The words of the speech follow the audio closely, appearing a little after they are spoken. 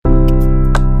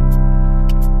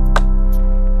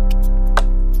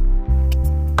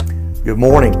Good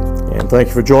morning, and thank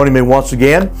you for joining me once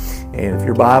again. And if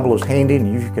your Bible is handy,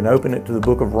 you can open it to the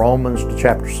book of Romans, to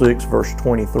chapter 6, verse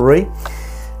 23.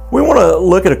 We want to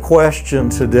look at a question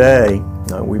today.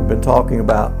 We've been talking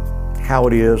about how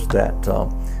it is that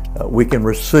we can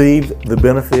receive the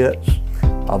benefits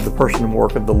of the person and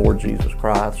work of the Lord Jesus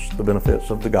Christ, the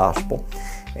benefits of the gospel.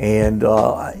 And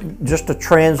just to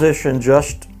transition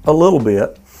just a little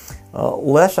bit,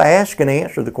 let's ask and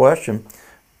answer the question,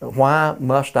 why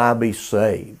must I be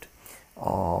saved?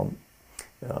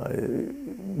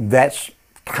 That's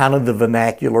kind of the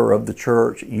vernacular of the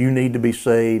church. You need to be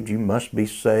saved. You must be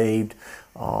saved.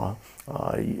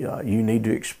 You need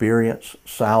to experience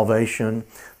salvation.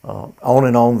 On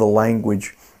and on the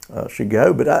language should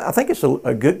go. But I think it's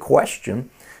a good question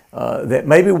that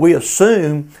maybe we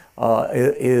assume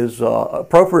is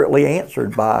appropriately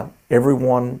answered by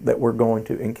everyone that we're going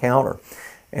to encounter.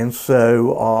 And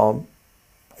so,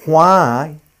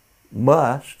 why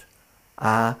must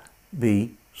I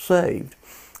be saved?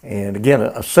 And again,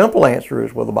 a simple answer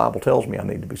is, well, the Bible tells me I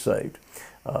need to be saved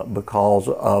because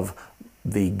of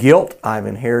the guilt I've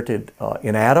inherited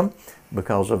in Adam,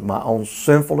 because of my own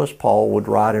sinfulness. Paul would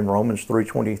write in Romans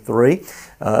 3:23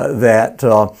 that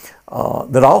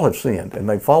all have sinned and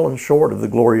they've fallen short of the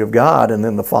glory of God. And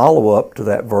then the follow-up to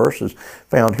that verse is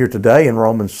found here today in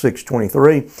Romans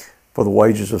 6:23, for the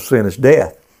wages of sin is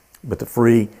death, but the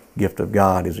free gift of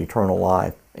God is eternal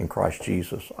life in Christ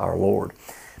Jesus our Lord.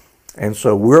 And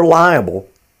so we're liable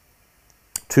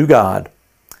to God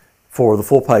for the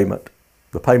full payment,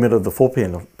 the payment of the full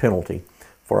penalty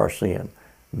for our sin.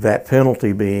 That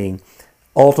penalty being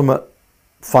ultimate,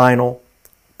 final,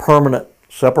 permanent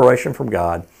separation from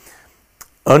God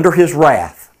under His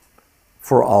wrath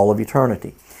for all of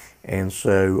eternity. And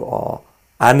so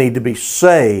I need to be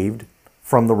saved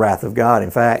from the wrath of God.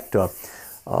 In fact,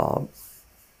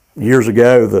 years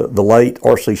ago, the late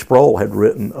R.C. Sproul had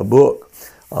written a book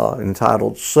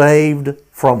entitled Saved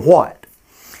from What?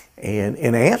 And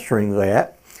in answering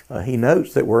that, he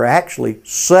notes that we're actually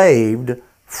saved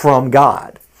from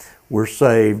God. We're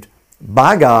saved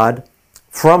by God,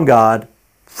 from God,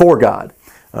 for God.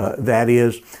 That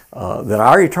is, that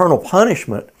our eternal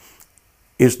punishment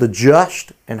is the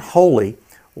just and holy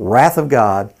wrath of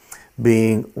God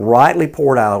being rightly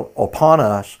poured out upon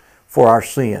us for our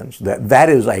sins. That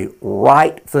is a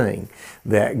right thing,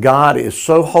 that God is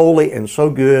so holy and so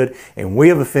good, and we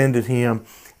have offended Him,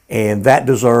 and that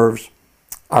deserves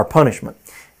our punishment.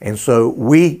 And so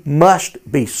we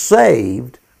must be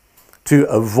saved to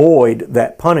avoid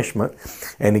that punishment.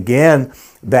 And again,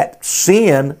 that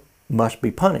sin must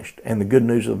be punished. And the good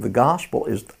news of the gospel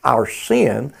is our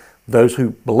sin, those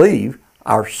who believe,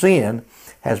 our sin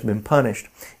has been punished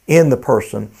in the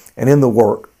person and in the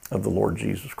work of the Lord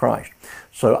Jesus Christ.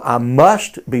 So I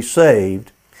must be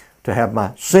saved to have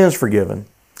my sins forgiven,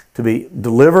 to be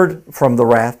delivered from the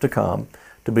wrath to come,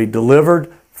 to be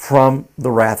delivered from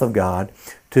the wrath of God,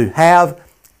 to have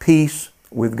peace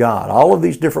with God. All of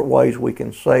these different ways we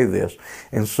can say this.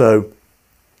 And so,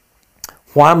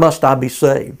 why must I be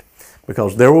saved?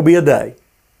 Because there will be a day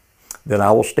that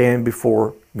I will stand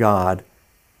before God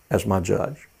as my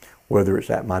judge, whether it's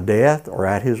at my death or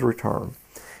at His return.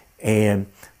 And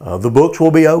the books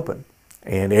will be open,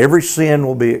 and every sin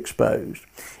will be exposed.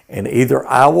 And either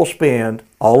I will spend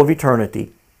all of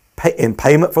eternity in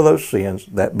payment for those sins,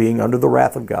 that being under the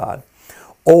wrath of God,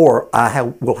 or I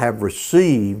will have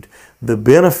received the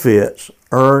benefits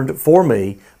earned for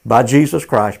me by Jesus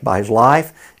Christ, by His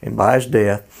life and by His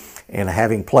death. And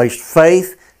having placed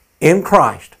faith in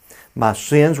Christ, my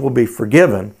sins will be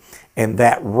forgiven, and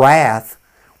that wrath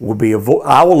will be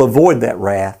I will avoid that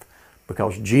wrath,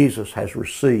 because Jesus has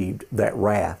received that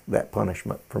wrath, that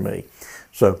punishment for me.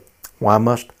 So why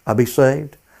must I be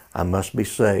saved? I must be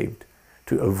saved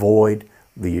to avoid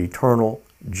the eternal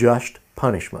just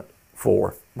punishment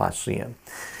for my sin.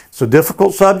 It's a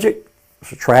difficult subject.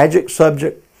 It's a tragic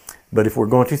subject. But if we're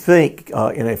going to think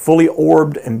in a fully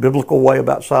orbed and biblical way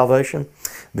about salvation,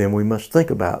 then we must think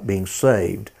about being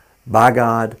saved by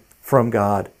God, from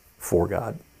God, for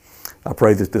God. I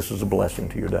pray that this is a blessing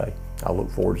to your day. I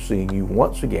look forward to seeing you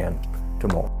once again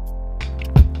tomorrow.